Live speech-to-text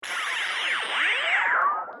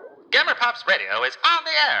Gamer Pops Radio is on the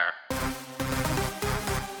air.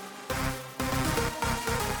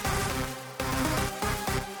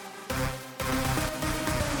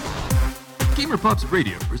 Gamer Pops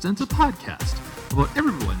Radio presents a podcast about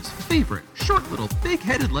everyone's favorite short little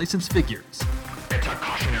big-headed licensed figures. It's a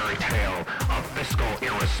cautionary tale of fiscal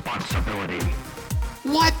irresponsibility.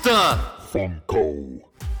 What the? Funko.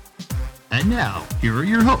 And now, here are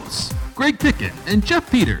your hosts, Greg Picken and Jeff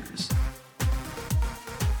Peters.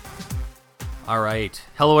 All right.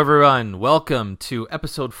 Hello, everyone. Welcome to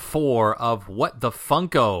episode 4 of What the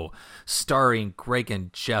Funko, starring Greg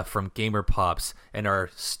and Jeff from Gamer Pops and our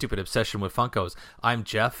stupid obsession with Funkos. I'm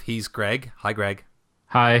Jeff. He's Greg. Hi, Greg.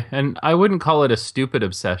 Hi, and I wouldn't call it a stupid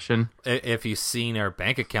obsession. If you've seen our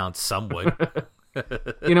bank account, some would.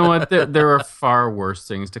 You know what? There are far worse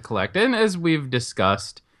things to collect. And as we've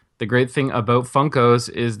discussed, the great thing about Funkos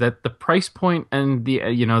is that the price point and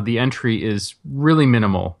the entry is really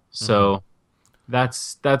minimal. So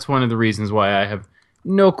that's one of the reasons why I have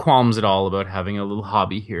no qualms at all about having a little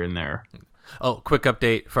hobby here and there. Oh, quick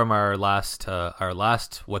update from our last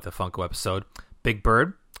What the Funko episode. Big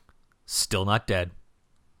Bird, still not dead.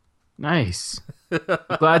 Nice.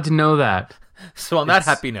 Glad to know that. So on that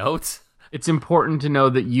happy note, it's important to know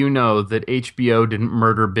that HBO didn't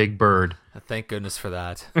murder Big Bird. Thank goodness for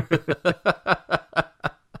that.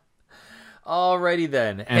 Alrighty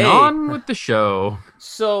then. And on with the show.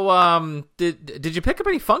 So, did you pick up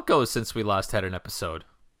any Funkos since we last had an episode?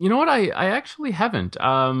 You know what? I actually haven't.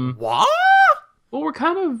 What? Well, we're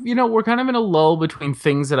kind of in a lull between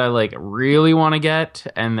things that I really want to get,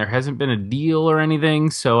 and there hasn't been a deal or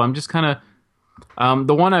anything. So I'm just kind of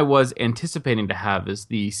the one I was anticipating to have is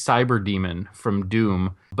the Cyber Demon from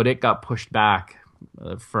Doom, but it got pushed back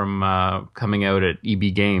from coming out at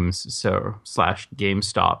EB Games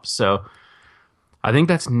 /GameStop. So I think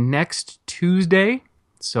that's next Tuesday.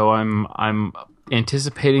 So I'm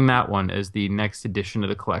anticipating that one as the next edition of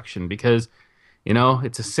the collection because,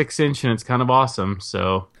 it's a 6-inch and it's kind of awesome.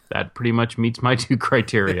 So that pretty much meets my 2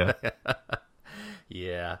 criteria.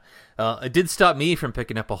 Yeah. It did stop me from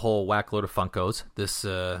picking up a whole whack load of Funkos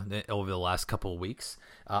over the last couple of weeks.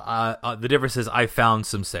 The difference is I found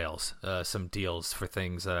some sales, some deals for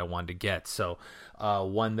things that I wanted to get. So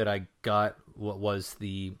one that I got was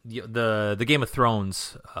the Game of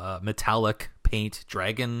Thrones metallic paint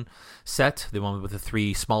dragon set, the one with the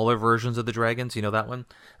 3 smaller versions of the dragons. You know that one?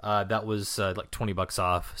 That was like $20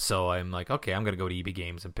 off. So I'm like, okay, I'm going to go to EB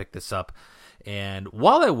Games and pick this up. And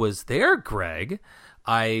while I was there, Greg,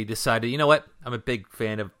 I decided, you know what? I'm a big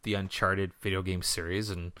fan of the Uncharted video game series,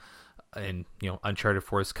 and Uncharted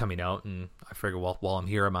 4 is coming out, and I figured, well, while I'm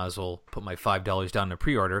here, I might as well put my $5 down to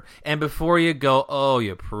pre-order. And before you go, oh,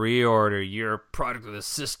 you pre-order, you're a product of the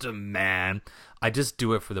system, man. I just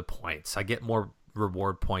do it for the points. I get more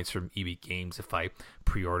reward points from EB Games if I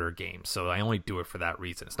pre-order games, so I only do it for that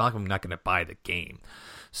reason. It's not like I'm not going to buy the game.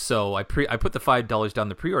 So I put the $5 down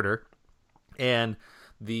the pre-order, and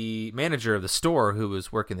the manager of the store who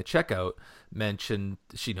was working the checkout mentioned,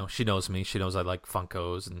 she knows me. She knows I like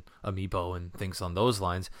Funkos and Amiibo and things on those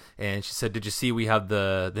lines. And she said, did you see we have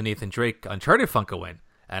the Nathan Drake Uncharted Funko in?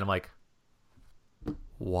 And I'm like,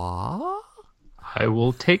 what? I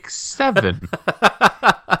will take 7.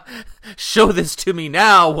 Show this to me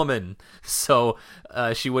now, woman. So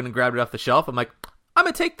she went and grabbed it off the shelf. I'm like, I'm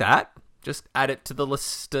going to take that. Just add it to the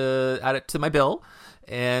list, add it to my bill.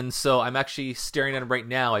 And so I'm actually staring at him right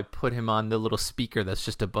now. I put him on the little speaker that's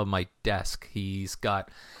just above my desk. He's got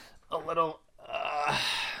a little, I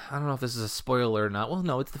don't know if this is a spoiler or not. Well,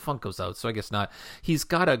 no, it's the Funko's out, so I guess not. He's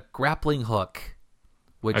got a grappling hook.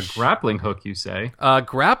 A grappling hook, you say? A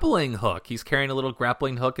grappling hook. He's carrying a little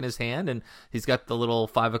grappling hook in his hand, and he's got the little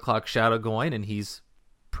 5 o'clock shadow going, and he's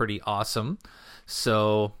pretty awesome.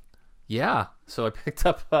 So, yeah. So I picked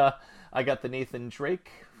up, I got the Nathan Drake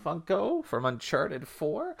Funko from Uncharted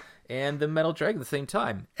 4 and the Metal Dragon at the same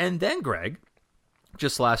time. And then, Greg,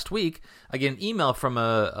 just last week, I get an email from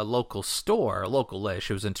a local store, a local-ish.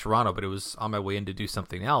 It was in Toronto, but it was on my way in to do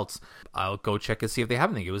something else. I'll go check and see if they have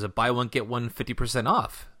anything. It was a buy one, get one 50%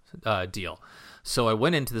 off deal. So I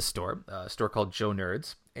went into the store, a store called Joe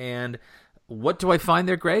Nerds, and what do I find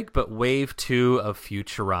there, Greg? But Wave 2 of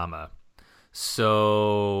Futurama.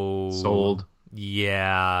 So... Sold.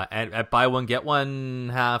 Yeah, at buy one, get one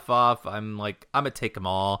half off, I'm like, I'm going to take them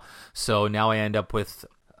all. So now I end up with,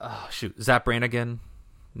 Zap Brannigan,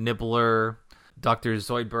 Nibbler, Dr.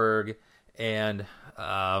 Zoidberg, and,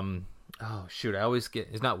 I always get,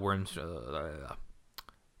 it's not Worms.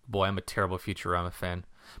 Boy, I'm a terrible Futurama fan.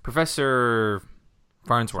 Professor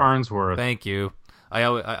Farnsworth. Farnsworth. Thank you. I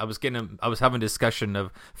was having a discussion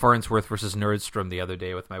of Farnsworth versus Nerdstrom the other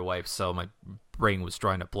day with my wife, so my brain was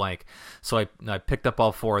drawing a blank. So I picked up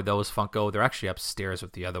all 4 of those Funko. They're actually upstairs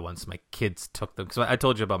with the other ones. My kids took them because I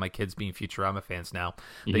told you about my kids being Futurama fans now.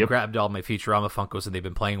 They grabbed all my Futurama Funkos and they've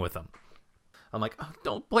been playing with them. I'm like, oh,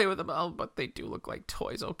 don't play with them, but they do look like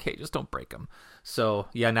toys. Okay, just don't break them. So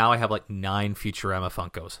yeah, now I have like 9 Futurama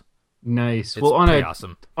Funkos. Nice. It's well,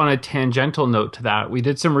 awesome. On a tangential note to that, we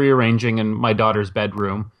did some rearranging in my daughter's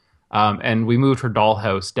bedroom, and we moved her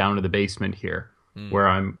dollhouse down to the basement here, where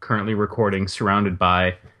I'm currently recording, surrounded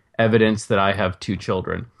by evidence that I have 2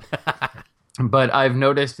 children. But I've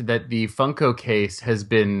noticed that the Funko case has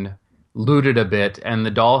been looted a bit, and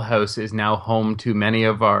the dollhouse is now home to many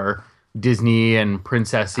of our Disney and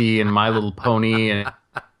Princessy and My Little Pony and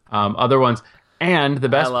other ones. And the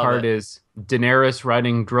best part is Daenerys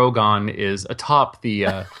riding Drogon is atop the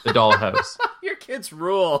dollhouse. Your kids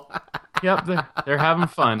rule. Yep, they're having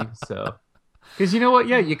fun. So, because you know what?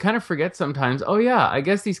 Yeah, you kind of forget sometimes. Oh yeah, I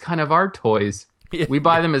guess these kind of are toys. We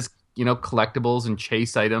buy them as collectibles and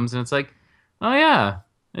chase items, and it's like, oh yeah,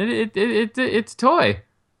 it's a toy.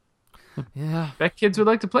 Yeah, bet kids would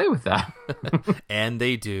like to play with that. And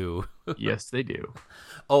they do. Yes, they do.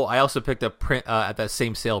 Oh, I also picked up at that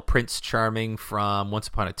same sale Prince Charming from Once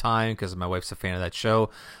Upon a Time because my wife's a fan of that show,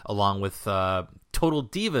 along with Total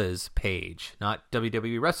Divas page, not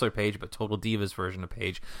WWE Wrestler page, but Total Divas version of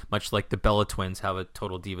page. Much like the Bella Twins have a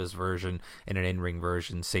Total Divas version and an in-ring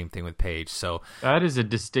version, same thing with Paige. So that is a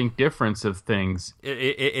distinct difference of things.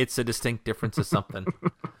 It's a distinct difference of something.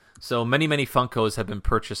 So many Funkos have been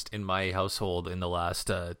purchased in my household in the last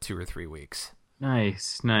 2 or 3 weeks.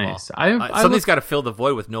 Nice. Well, something's got to fill the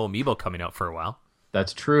void with no Amiibo coming out for a while.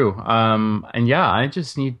 That's true. And yeah, I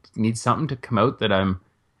just need something to come out that I'm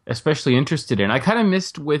especially interested in. I kind of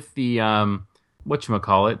missed with the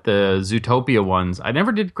whatchamacallit, the Zootopia ones. I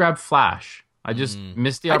never did grab Flash. I just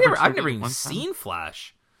missed the opportunity. I've never even seen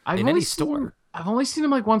Flash in any store. I've only seen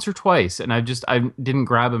him like once or twice, and I didn't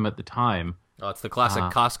grab him at the time. Oh, it's the classic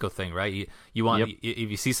Costco thing, right? You want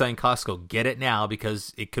if you see something Costco, get it now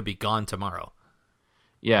because it could be gone tomorrow.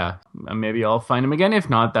 Yeah, maybe I'll find him again. If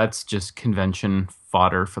not, that's just convention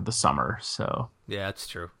fodder for the summer. So yeah, that's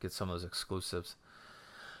true. Get some of those exclusives.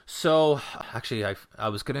 So actually, I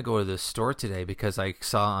was gonna go to the store today because I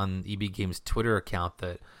saw on EB Games Twitter account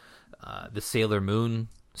that the Sailor Moon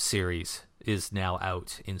series is now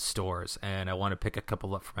out in stores, and I want to pick a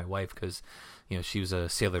couple up for my wife because she was a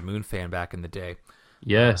Sailor Moon fan back in the day.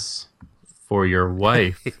 Yes. For your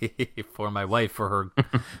wife. For my wife, for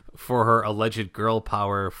her alleged girl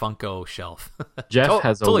power Funko shelf. Jeff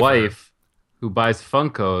has a wife who buys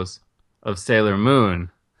Funkos of Sailor Moon.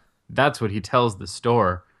 That's what he tells the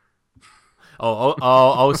store.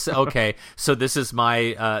 Okay. So this is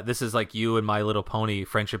this is like you and My Little Pony,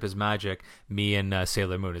 Friendship is Magic, me and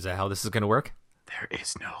Sailor Moon. Is that how this is going to work? There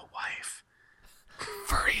is no wife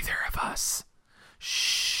for either of us.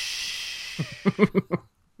 Shh.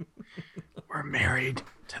 We're married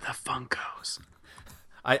to the Funkos.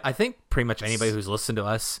 I think pretty much anybody who's listened to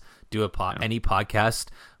us do any podcast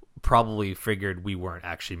probably figured we weren't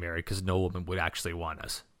actually married because no woman would actually want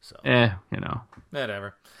us. So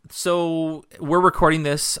whatever. So we're recording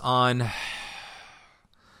this on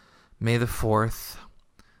May the 4th.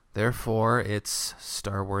 Therefore, it's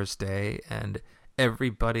Star Wars Day, and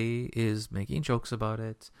everybody is making jokes about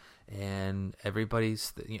it. And every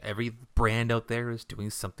brand out there is doing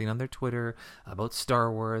something on their Twitter about Star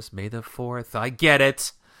Wars, May the 4th. I get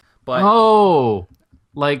it. But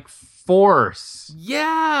like Force.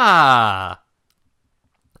 Yeah.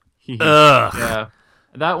 Ugh. Yeah.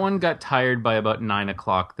 That one got tired by about 9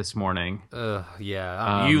 o'clock this morning.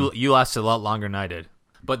 Yeah. You lasted a lot longer than I did.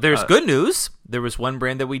 But there's good news. There was one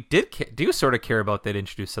brand that we do sort of care about that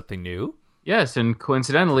introduced something new. Yes, and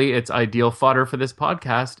coincidentally, it's ideal fodder for this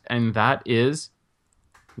podcast, and that is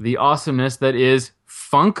the awesomeness that is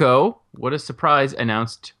Funko. What a surprise!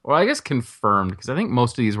 Announced, or I guess confirmed, because I think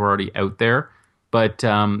most of these were already out there, but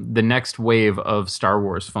the next wave of Star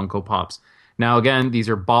Wars Funko Pops. Now, again, these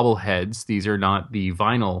are bobbleheads. These are not the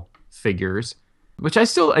vinyl figures, which I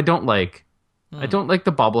don't like. I don't like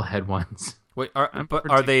the bobblehead ones. Wait,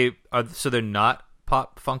 so they're not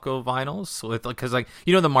Pop Funko vinyls because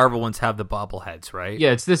the Marvel ones have the bobbleheads, right?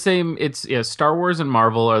 Yeah, it's the same. Star Wars and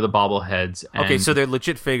Marvel are the bobbleheads. Okay, so they're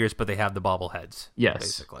legit figures, but they have the bobbleheads. Yes,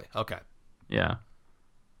 basically. Okay. Yeah.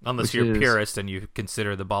 Unless you're a purist and you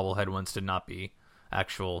consider the bobblehead ones to not be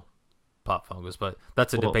actual Pop Funkos, but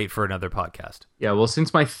that's a debate for another podcast. Yeah, well,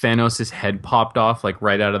 since my Thanos' head popped off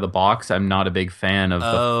right out of the box, I'm not a big fan of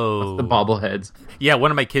the bobbleheads. Yeah,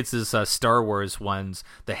 one of my kids' Star Wars ones,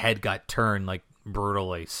 the head got turned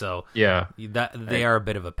brutally. So Yeah. they are a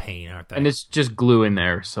bit of a pain, aren't they? And it's just glue in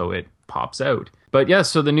there, so it pops out. But yeah,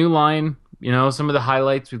 so the new line, some of the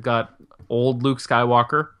highlights, we've got old Luke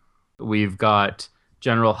Skywalker. We've got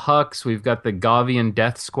General Hux. We've got the Gavian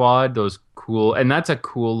Death Squad, those cool, and that's a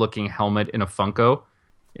cool looking helmet in a Funko.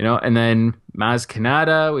 And then Maz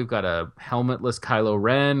Kanata, we've got a helmetless Kylo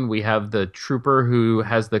Ren. We have the Trooper who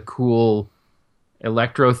has the cool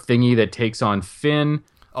electro thingy that takes on Finn.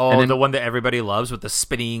 Oh, and then, the one that everybody loves with the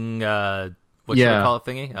spinning, what should we call it,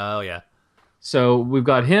 thingy? Oh, yeah. So we've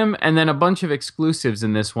got him, and then a bunch of exclusives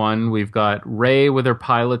in this one. We've got Rey with her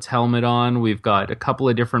pilot's helmet on. We've got a couple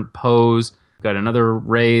of different Poes. We've got another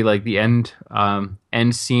Rey, like the end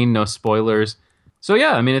scene, no spoilers. So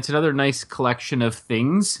yeah, I mean, it's another nice collection of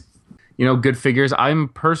things. Good figures. I'm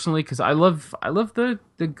personally, because I love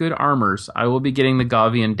the good armors. I will be getting the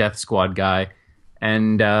Gavian Death Squad guy,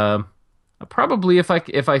 and probably if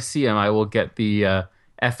I see him, I will get the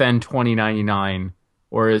FN 2099,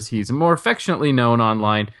 or as he's more affectionately known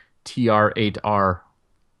online, TR8R.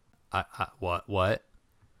 What?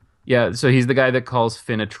 Yeah, so he's the guy that calls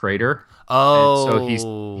Finn a traitor. Oh, and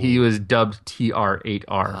so he was dubbed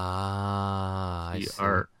TR8R. I see.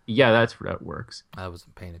 Yeah, that's how it works. I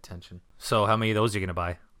wasn't paying attention. So how many of those are you gonna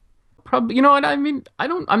buy? Probably, what I mean,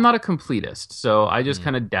 I'm not a completist, so I just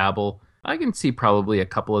kind of dabble. I can see probably a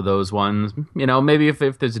couple of those ones. Maybe if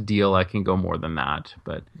there's a deal, I can go more than that.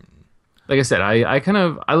 But like I said,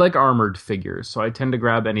 I like armored figures, so I tend to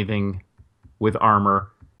grab anything with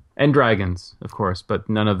armor. And dragons, of course, but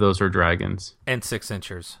none of those are dragons. And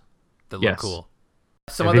 6-inchers that look cool.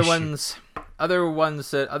 Some other lines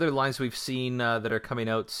we've seen that are coming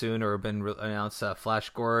out soon or have been announced. Flash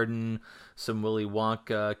Gordon, some Willy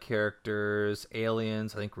Wonka characters,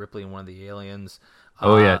 aliens. I think Ripley and one of the aliens.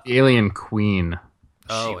 Alien Queen.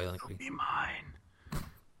 Oh, Alien Queen. Be mine.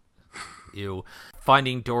 Ew.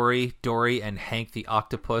 Finding Dory and Hank the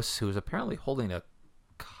Octopus, who is apparently holding a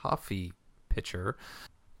coffee pitcher.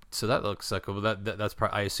 So that looks like that's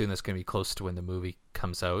probably, I assume that's going to be close to when the movie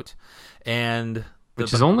comes out, and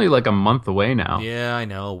which is only like a month away now. Yeah, I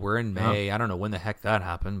know. We're in May. I don't know when the heck that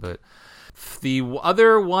happened, but the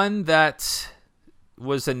other one that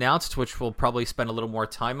was announced, which we'll probably spend a little more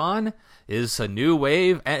time on, is a new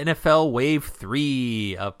wave, NFL Wave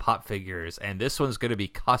 3 of pop figures, and this one's going to be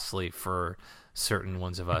costly for certain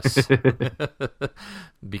ones of us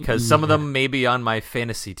because some of them may be on my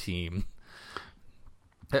fantasy team.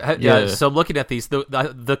 Yeah, so looking at these,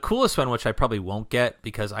 the coolest one, which I probably won't get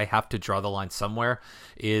because I have to draw the line somewhere,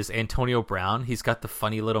 is Antonio Brown. He's got the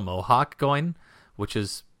funny little mohawk going, which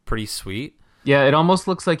is pretty sweet. Yeah, it almost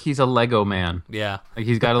looks like he's a Lego man. Yeah. Like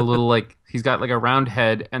he's got a little he's got like a round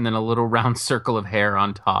head and then a little round circle of hair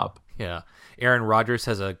on top. Yeah. Aaron Rodgers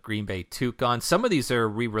has a Green Bay toque on. Some of these are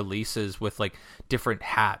re-releases with like different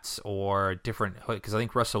hats or different, because I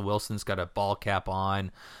think Russell Wilson's got a ball cap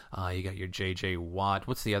on. You got your JJ Watt.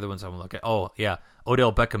 What's the other ones I'm looking at? Oh, yeah.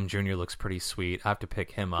 Odell Beckham Jr. looks pretty sweet. I have to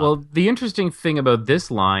pick him up. Well, the interesting thing about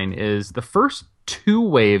this line is the first two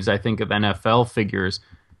waves, I think, of NFL figures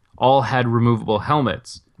all had removable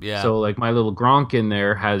helmets. Yeah. So like my little Gronk in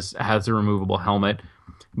there has a removable helmet.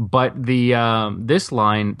 But the this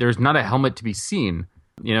line, there's not a helmet to be seen.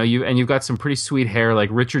 You've got some pretty sweet hair, like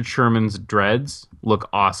Richard Sherman's dreads look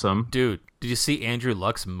awesome. Dude, did you see Andrew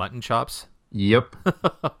Luck's mutton chops? Yep.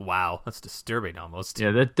 Wow, that's disturbing almost.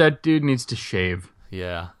 Yeah, that dude needs to shave.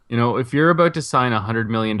 Yeah. If you're about to sign $100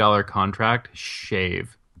 million contract,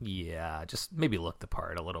 shave. Yeah, just maybe look the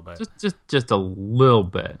part a little bit. Just a little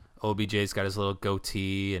bit. OBJ's got his little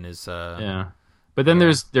goatee and his yeah. But then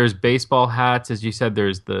there's baseball hats, as you said.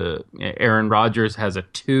 There's the Aaron Rodgers has a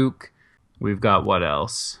toque. We've got what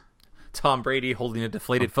else? Tom Brady holding a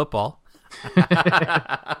deflated football.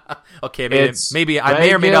 Okay, maybe I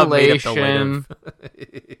may or may not have made up the later.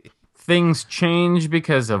 Things change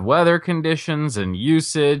because of weather conditions and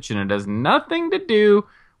usage, and it has nothing to do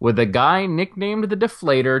with a guy nicknamed the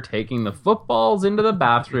Deflator taking the footballs into the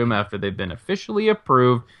bathroom after they've been officially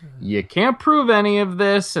approved. You can't prove any of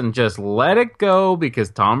this and just let it go because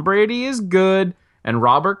Tom Brady is good and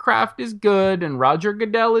Robert Kraft is good and Roger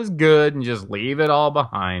Goodell is good and just leave it all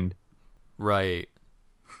behind. Right.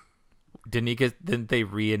 Didn't they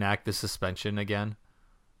reenact the suspension again?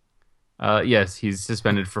 Yes, he's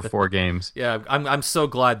suspended for 4 games. Yeah, I'm so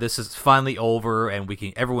glad this is finally over, and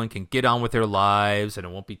everyone can get on with their lives, and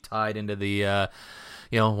it won't be tied into the,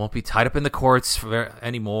 won't be tied up in the courts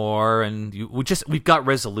anymore. And we've got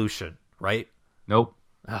resolution, right? Nope.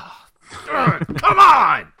 Oh, come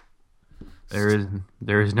on!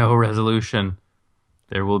 There is no resolution.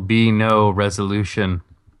 There will be no resolution.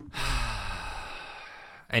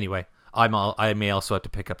 Anyway, I may also have to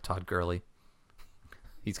pick up Todd Gurley.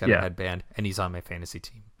 He's got a headband, and he's on my fantasy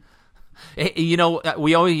team. You know,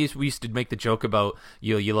 we used to make the joke about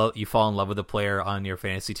you fall in love with a player on your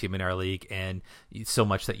fantasy team in our league, and so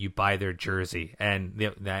much that you buy their jersey, and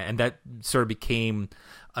that sort of became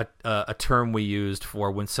a term we used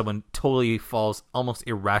for when someone totally falls almost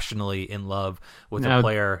irrationally in love with a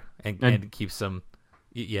player and keeps them.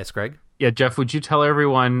 Yes, Greg? Yeah, Jeff, would you tell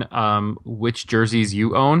everyone which jerseys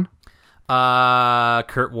you own?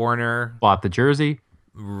 Kurt Warner. Bought the jersey.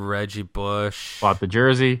 Reggie Bush. Bought the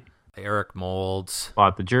jersey. Eric Moulds.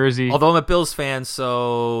 Bought the jersey. Although I'm a Bills fan,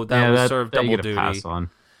 so that was sort of double duty. Pass on.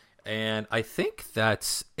 And I think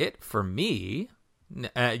that's it for me.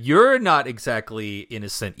 You're not exactly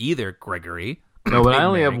innocent either, Gregory. No, but I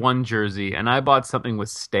only have one jersey, and I bought something with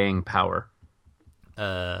staying power.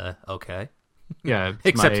 Okay. Yeah,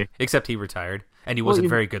 except he retired, and he wasn't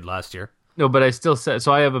very good last year. No, but I still said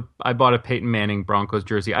so. I bought a Peyton Manning Broncos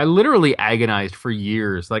jersey. I literally agonized for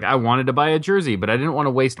years. Like, I wanted to buy a jersey, but I didn't want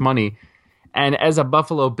to waste money. And as a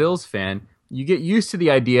Buffalo Bills fan, you get used to the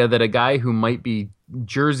idea that a guy who might be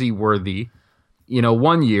jersey worthy,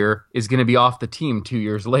 1 year is going to be off the team 2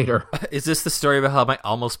 years later. Is this the story about how I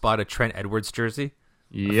almost bought a Trent Edwards jersey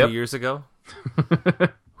a few years ago?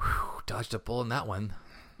 Whew, dodged a bullet in that one.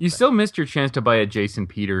 You still missed your chance to buy a Jason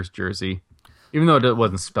Peters jersey. Even though it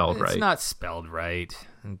wasn't spelled right. It's not spelled right.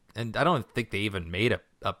 And I don't think they even made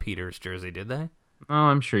a Peters jersey, did they? Oh,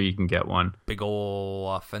 I'm sure you can get one. Big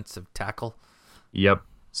ol' offensive tackle. Yep.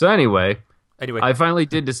 So anyway, I finally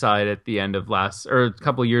did decide at the end of a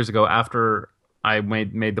couple of years ago, after I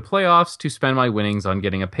made the playoffs, to spend my winnings on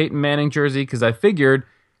getting a Peyton Manning jersey, because I figured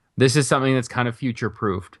this is something that's kind of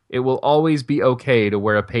future-proofed. It will always be okay to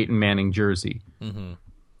wear a Peyton Manning jersey. Mm-hmm.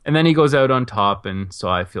 And then he goes out on top, and so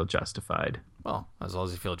I feel justified. Well, as long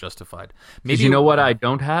as you feel justified. Maybe you know what I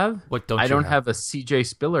don't have? What don't you I don't have a CJ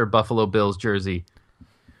Spiller Buffalo Bills jersey.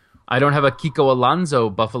 I don't have a Kiko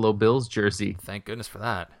Alonso Buffalo Bills jersey. Thank goodness for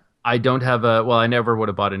that. I don't have I never would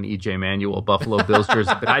have bought an EJ Manuel Buffalo Bills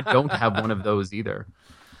jersey, but I don't have one of those either.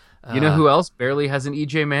 You know who else barely has an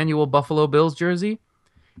EJ Manuel Buffalo Bills jersey?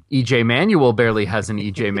 EJ Manuel barely has an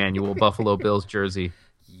EJ Manuel Buffalo Bills jersey.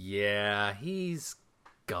 Yeah, he's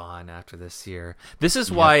gone after this year. This is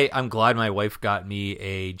why I'm glad my wife got me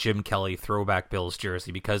a Jim Kelly throwback Bills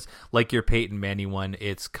jersey, because like your Peyton Manning one,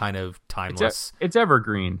 it's kind of timeless. It's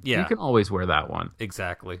evergreen. Yeah. You can always wear that one.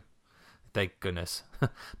 Exactly. Thank goodness.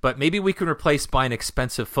 But maybe we can replace buying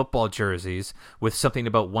expensive football jerseys with something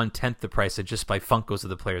about 1/10 the price and just buy Funkos of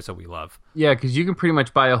the players that we love. Yeah, because you can pretty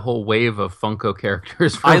much buy a whole wave of Funko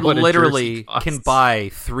characters for I what literally a jersey costs. can buy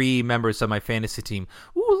 3 members of my fantasy team.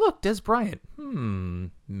 Ooh, look, Des Bryant.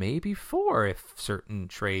 Maybe 4 if certain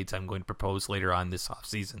trades I'm going to propose later on this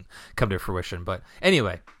offseason come to fruition. But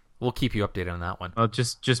anyway, we'll keep you updated on that one. Well,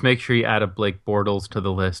 just make sure you add a Blake Bortles to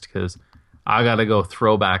the list, because I got to go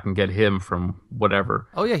throwback and get him from whatever.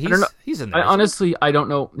 Oh, yeah, he's in there. Honestly, I don't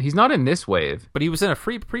know. He's not in this wave. But he was in a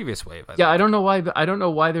previous wave. I don't know why. I don't know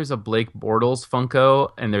why there's a Blake Bortles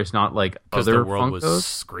Funko and there's not like other the world Funkos. Was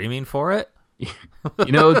screaming for it.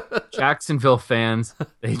 Jacksonville fans,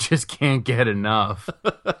 they just can't get enough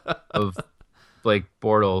of Blake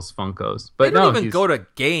Bortles Funkos. But they don't even go to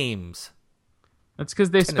games. That's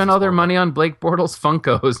because they spend all their money on Blake Bortles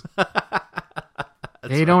Funkos.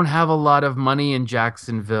 They don't have a lot of money in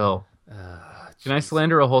Jacksonville. Can I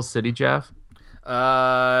slander a whole city, Jeff?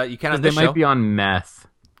 You can on this show. They might be on meth.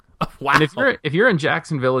 Wow. And if you're in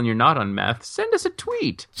Jacksonville and you're not on meth, send us a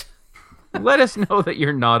tweet. Let us know that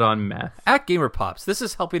you're not on meth. At Gamer Pops, this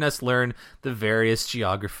is helping us learn the various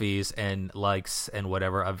geographies and likes and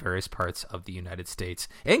whatever of various parts of the United States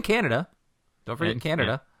and Canada. Don't forget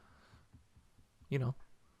Canada.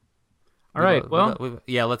 All right,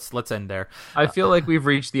 let's end there. I feel like we've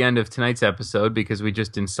reached the end of tonight's episode because we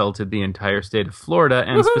just insulted the entire state of Florida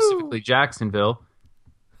and specifically Jacksonville.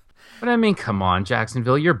 But I mean, come on,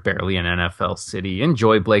 Jacksonville, you're barely an NFL city.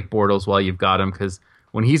 Enjoy Blake Bortles while you've got him, because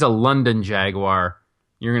when he's a London Jaguar,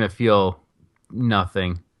 you're going to feel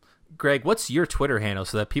nothing. Greg, what's your Twitter handle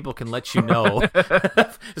so that people can let you know,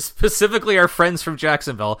 specifically our friends from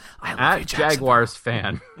Jacksonville? I love you, Jacksonville. Jaguars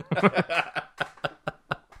fan.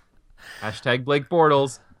 Hashtag Blake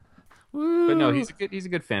Bortles. Woo. But no, he's a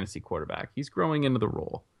good fantasy quarterback. He's growing into the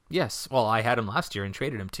role. Yes. Well, I had him last year and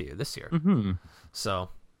traded him to you this year. Mm-hmm. So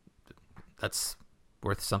that's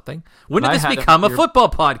worth something. When did this become a football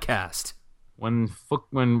podcast? When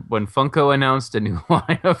Funko announced a new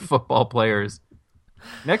line of football players.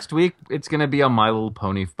 Next week, it's going to be a My Little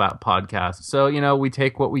Pony podcast. So, we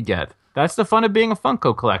take what we get. That's the fun of being a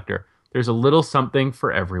Funko collector. There's a little something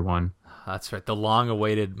for everyone. That's right. The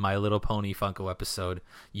long-awaited My Little Pony Funko episode.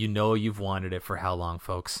 You know you've wanted it for how long,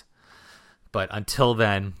 folks? But until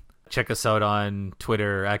then, check us out on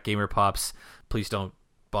Twitter at GamerPops. Please don't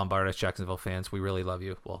bombard us, Jacksonville fans. We really love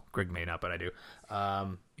you. Well, Greg may not, but I do.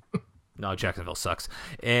 No, Jacksonville sucks.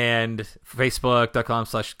 And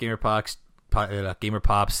Facebook.com/GamerPops.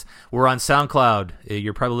 GamerPops. We're on SoundCloud.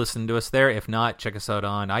 You're probably listening to us there. If not, check us out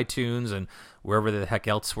on iTunes and wherever the heck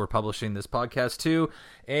else we're publishing this podcast to.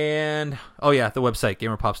 And, the website,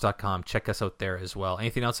 gamerpops.com. Check us out there as well.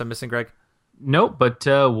 Anything else I'm missing, Greg? Nope, but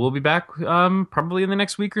we'll be back probably in the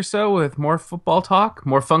next week or so with more football talk,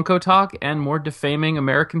 more Funko talk, and more defaming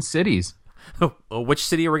American cities. Which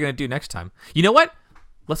city are we going to do next time? You know what?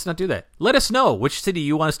 Let's not do that. Let us know which city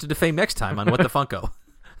you want us to defame next time on What the Funko.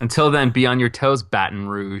 Until then, be on your toes, Baton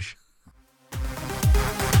Rouge.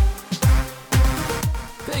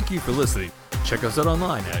 Thank you for listening. Check us out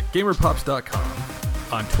online at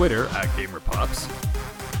gamerpops.com, on Twitter at gamerpops,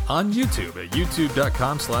 on YouTube at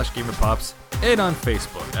youtube.com/gamerpops, and on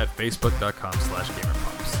Facebook at facebook.com/gamerpops.